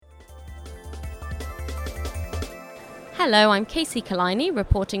Hello, I'm Casey Kalini,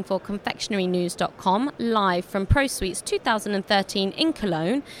 reporting for confectionerynews.com, live from ProSweets 2013 in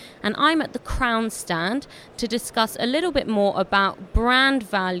Cologne, and I'm at the Crown stand to discuss a little bit more about brand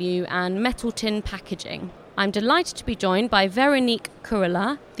value and metal tin packaging. I'm delighted to be joined by Veronique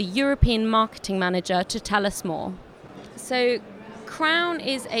Kurila, the European Marketing Manager, to tell us more. So, Crown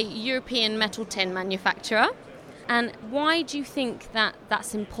is a European metal tin manufacturer. And why do you think that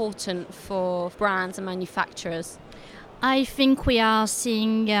that's important for brands and manufacturers? I think we are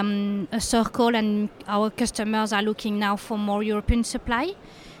seeing a circle, and our customers are looking now for more European supply.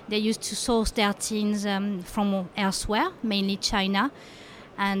 They used to source their tins from elsewhere, mainly China,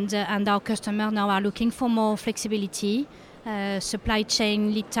 and our customers now are looking for more flexibility, supply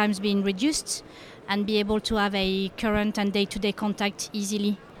chain lead times being reduced, and be able to have a current and day-to-day contact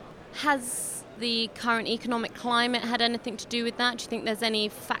easily. Has the current economic climate had anything to do with that? Do you think there's any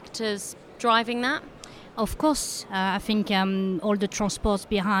factors driving that? Of course, I think all the transports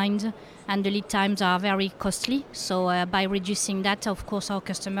behind and the lead times are very costly. So by reducing that, of course, our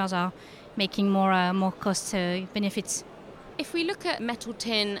customers are making more cost benefits. If we look at metal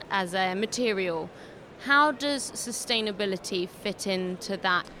tin as a material, how does sustainability fit into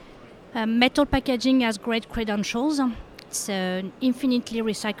that? Metal packaging has great credentials. It's infinitely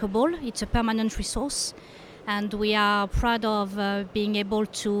recyclable. It's a permanent resource. And we are proud of being able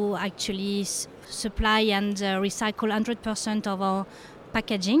to actually supply and recycle 100% of our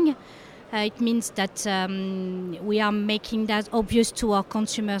packaging. It means that we are making that obvious to our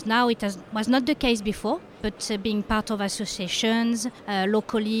consumers now. It was not the case before, but being part of associations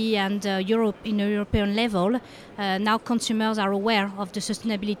locally and Europe in a European level, now consumers are aware of the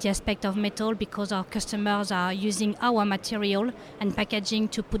sustainability aspect of metal because our customers are using our material and packaging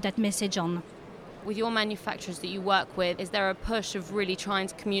to put that message on. With your manufacturers that you work with, is there a push of really trying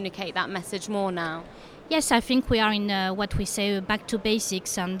to communicate that message more now? Yes, I think we are in what we say back to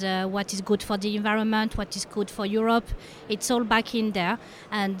basics, and what is good for the environment, what is good for Europe. It's all back in there,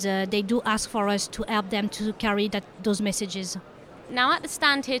 and they do ask for us to help them to carry those messages. Now at the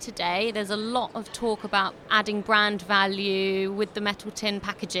stand here today, there's a lot of talk about adding brand value with the metal tin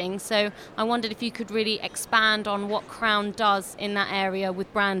packaging. So I wondered if you could really expand on what Crown does in that area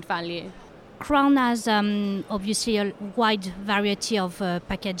with brand value. Crown has obviously a wide variety of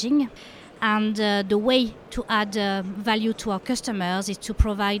packaging, and the way to add value to our customers is to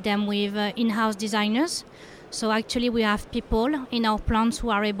provide them with in-house designers. So actually we have people in our plants who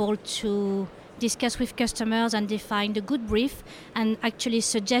are able to discuss with customers and define the good brief and actually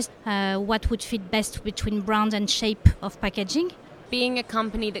suggest what would fit best between brand and shape of packaging. Being a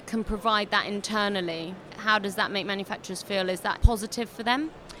company that can provide that internally, how does that make manufacturers feel? Is that positive for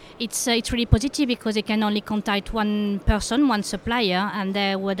them? It's really positive because they can only contact one person, one supplier, and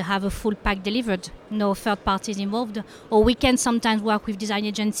they would have a full pack delivered, no third parties involved. Or we can sometimes work with design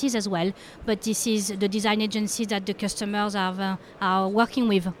agencies as well, but this is the design agencies that the customers are working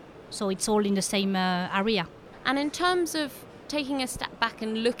with. So it's all in the same area. And in terms of taking a step back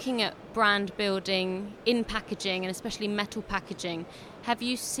and looking at brand building in packaging, and especially metal packaging, have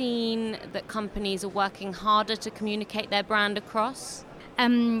you seen that companies are working harder to communicate their brand across?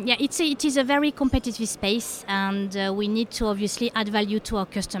 It is a very competitive space, and we need to obviously add value to our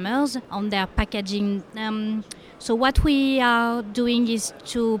customers on their packaging. So what we are doing is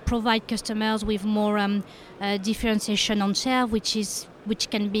to provide customers with more differentiation on shelf, which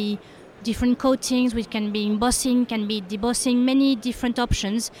can be different coatings, which can be embossing, can be debossing, many different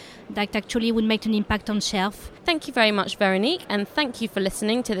options that actually would make an impact on shelf. Thank you very much, Veronique, and thank you for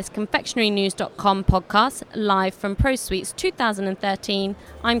listening to this confectionerynews.com podcast live from ProSweets 2013.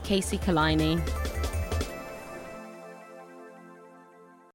 I'm Casey Kalini.